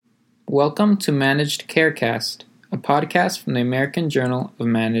Welcome to Managed Carecast, a podcast from the American Journal of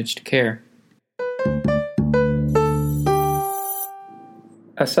Managed Care.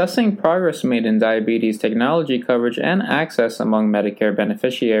 Assessing progress made in diabetes technology coverage and access among Medicare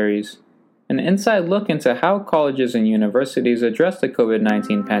beneficiaries. An inside look into how colleges and universities address the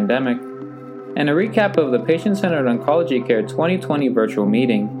COVID-19 pandemic. And a recap of the Patient-Centered Oncology Care 2020 virtual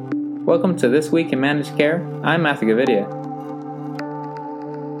meeting. Welcome to This Week in Managed Care. I'm Matthew Gavidia.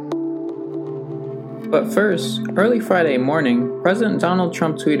 But first, early Friday morning, President Donald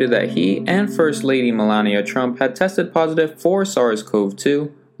Trump tweeted that he and First Lady Melania Trump had tested positive for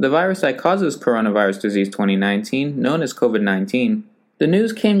SARS-CoV-2, the virus that causes coronavirus disease 2019, known as COVID-19. The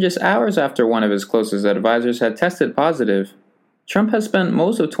news came just hours after one of his closest advisors had tested positive. Trump has spent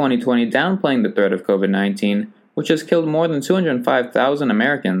most of 2020 downplaying the threat of COVID-19, which has killed more than 205,000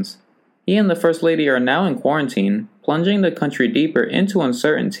 Americans. He and the First Lady are now in quarantine, plunging the country deeper into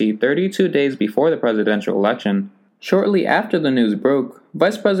uncertainty 32 days before the presidential election. Shortly after the news broke,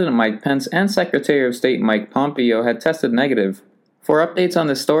 Vice President Mike Pence and Secretary of State Mike Pompeo had tested negative. For updates on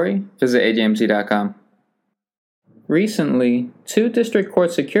this story, visit ajmc.com. Recently, 2 district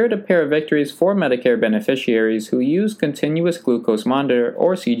courts secured a pair of victories for Medicare beneficiaries who use continuous glucose monitor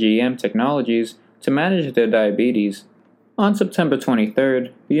or CGM technologies to manage their diabetes. On September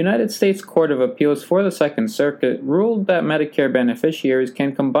 23rd, the United States Court of Appeals for the Second Circuit ruled that Medicare beneficiaries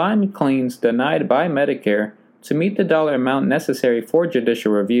can combine claims denied by Medicare to meet the dollar amount necessary for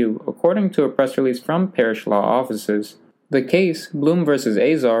judicial review, according to a press release from parish law offices. The case, Bloom v.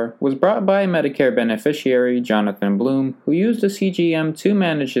 Azar, was brought by a Medicare beneficiary, Jonathan Bloom, who used a CGM to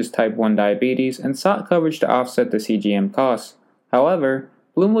manage his type 1 diabetes and sought coverage to offset the CGM costs. However,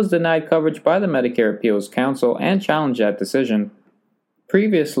 Bloom was denied coverage by the Medicare Appeals Council and challenged that decision.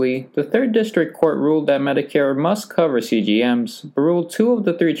 Previously, the 3rd District Court ruled that Medicare must cover CGMs, but ruled 2 of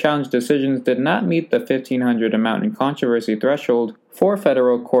the 3 challenged decisions did not meet the $1,500 amount in controversy threshold for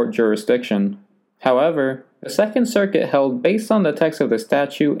federal court jurisdiction. However, the Second Circuit held, based on the text of the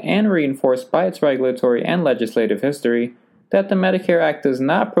statute and reinforced by its regulatory and legislative history, that the Medicare Act does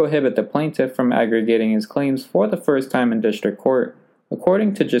not prohibit the plaintiff from aggregating his claims for the first time in district court.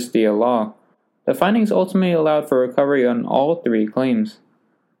 According to Justia Law, the findings ultimately allowed for recovery on all 3 claims.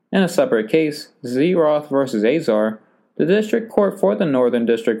 In a separate case, Zeroth v. Azar, the District Court for the Northern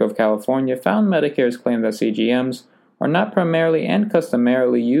District of California found Medicare's claim that CGMs are not primarily and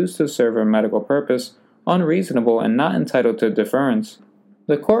customarily used to serve a medical purpose unreasonable and not entitled to deference.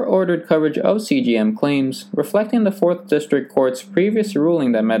 The court ordered coverage of CGM claims, reflecting the 4th District Court's previous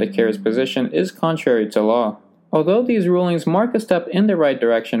ruling that Medicare's position is contrary to law. Although these rulings mark a step in the right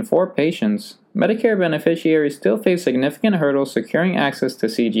direction for patients, Medicare beneficiaries still face significant hurdles securing access to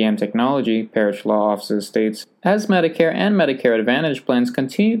CGM technology, parish law offices states, as Medicare and Medicare Advantage plans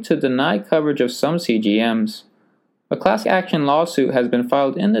continue to deny coverage of some CGMs. A class action lawsuit has been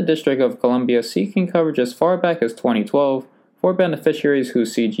filed in the District of Columbia seeking coverage as far back as 2012 for beneficiaries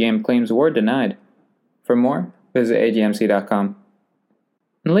whose CGM claims were denied. For more, visit ajmc.com.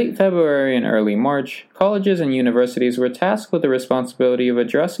 In late February and early March, colleges and universities were tasked with the responsibility of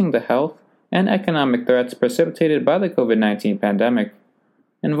addressing the health and economic threats precipitated by the COVID-19 pandemic.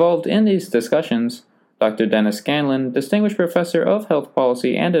 Involved in these discussions, Dr. Dennis Scanlon, Distinguished Professor of Health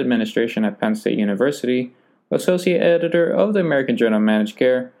Policy and Administration at Penn State University, Associate Editor of the American Journal of Managed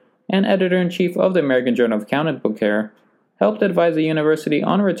Care, and Editor-in-Chief of the American Journal of Accountable Care, helped advise the university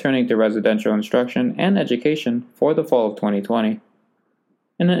on returning to residential instruction and education for the fall of 2020.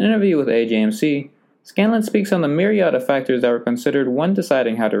 In an interview with AJMC, Scanlon speaks on the myriad of factors that were considered when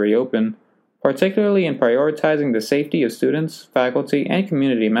deciding how to reopen, particularly in prioritizing the safety of students, faculty, and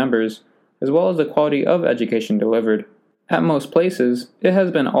community members, as well as the quality of education delivered. At most places, it has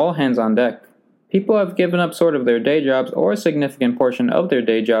been all hands on deck. People have given up sort of their day jobs or a significant portion of their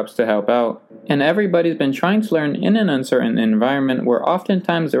day jobs to help out, and everybody's been trying to learn in an uncertain environment where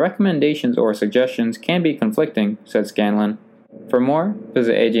oftentimes the recommendations or suggestions can be conflicting, said Scanlon. For more,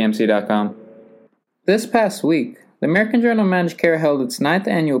 visit ajmc.com. This past week, the American Journal of Managed Care held its 9th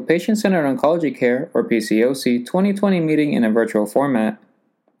annual Patient-Centered Oncology Care, or PCOC, 2020 meeting in a virtual format.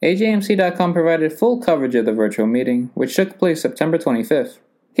 ajmc.com provided full coverage of the virtual meeting, which took place September 25th.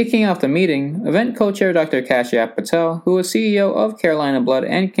 Kicking off the meeting, event co-chair Dr. Kashyap Patel, who is CEO of Carolina Blood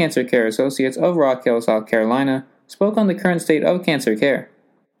and Cancer Care Associates of Rock Hill, South Carolina, spoke on the current state of cancer care.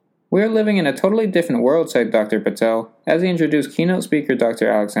 "We are living in a totally different world," said Dr. Patel, as he introduced keynote speaker Dr.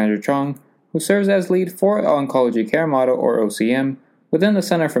 Alexandra Chong, who serves as lead for Oncology Care Model, or OCM, within the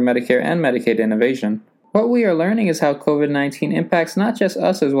Center for Medicare and Medicaid Innovation. "What we are learning is how COVID-19 impacts not just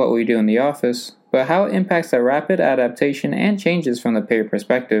us as what we do in the office, but how it impacts the rapid adaptation and changes from the payer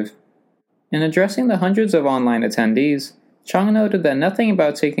perspective. In addressing the hundreds of online attendees, Chong noted that nothing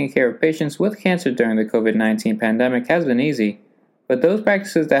about taking care of patients with cancer during the COVID-19 pandemic has been easy, but those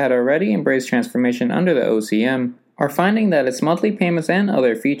practices that had already embraced transformation under the OCM are finding that its monthly payments and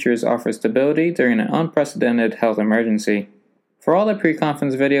other features offer stability during an unprecedented health emergency. For all the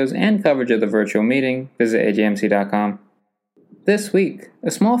pre-conference videos and coverage of the virtual meeting, visit ajmc.com. This week,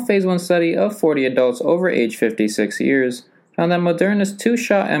 a small Phase 1 study of 40 adults over age 56 years found that Moderna's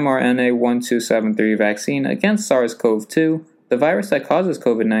 2-shot mRNA-1273 vaccine against SARS-CoV-2, the virus that causes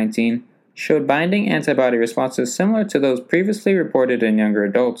COVID-19, showed binding antibody responses similar to those previously reported in younger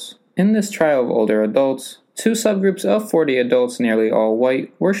adults. In this trial of older adults, 2 subgroups of 40 adults, nearly all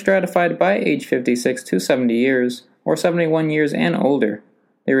white, were stratified by age 56 to 70 years, or 71 years and older.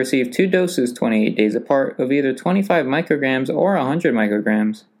 They received 2 doses 28 days apart of either 25 micrograms or 100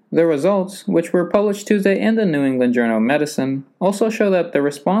 micrograms. The results, which were published Tuesday in the New England Journal of Medicine, also show that the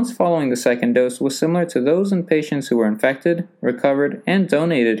response following the second dose was similar to those in patients who were infected, recovered, and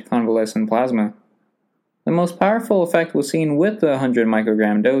donated convalescent plasma. The most powerful effect was seen with the 100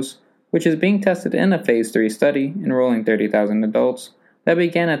 microgram dose, which is being tested in a Phase 3 study enrolling 30,000 adults that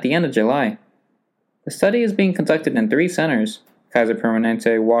began at the end of July. The study is being conducted in 3 centers: Kaiser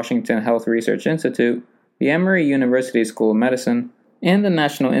Permanente Washington Health Research Institute, the Emory University School of Medicine, and the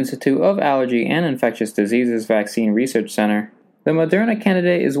National Institute of Allergy and Infectious Diseases Vaccine Research Center. The Moderna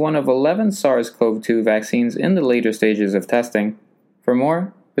candidate is one of 11 SARS-CoV-2 vaccines in the later stages of testing. For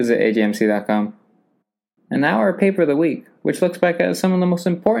more, visit ajmc.com. And now our paper of the week, which looks back at some of the most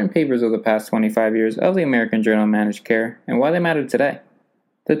important papers of the past 25 years of the American Journal of Managed Care and why they matter today.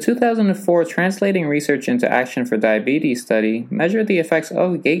 The 2004 Translating Research into Action for Diabetes study measured the effects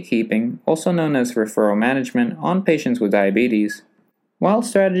of gatekeeping, also known as referral management, on patients with diabetes. While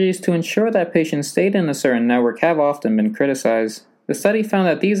strategies to ensure that patients stayed in a certain network have often been criticized, the study found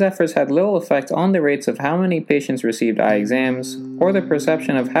that these efforts had little effect on the rates of how many patients received eye exams, or the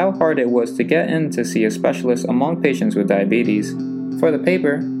perception of how hard it was to get in to see a specialist among patients with diabetes. For the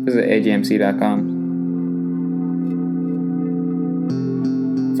paper, visit ajmc.com.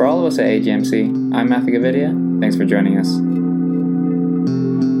 For all of us at AJMC, I'm Matthew Gavidia. Thanks for joining us.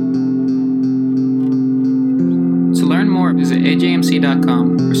 To learn more, visit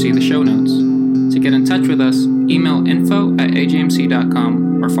ajmc.com or see the show notes. To get in touch with us, email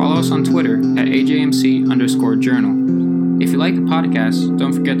info@ajmc.com or follow us on Twitter at ajmc_journal. If you like the podcast,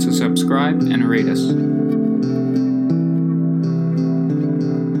 don't forget to subscribe and rate us.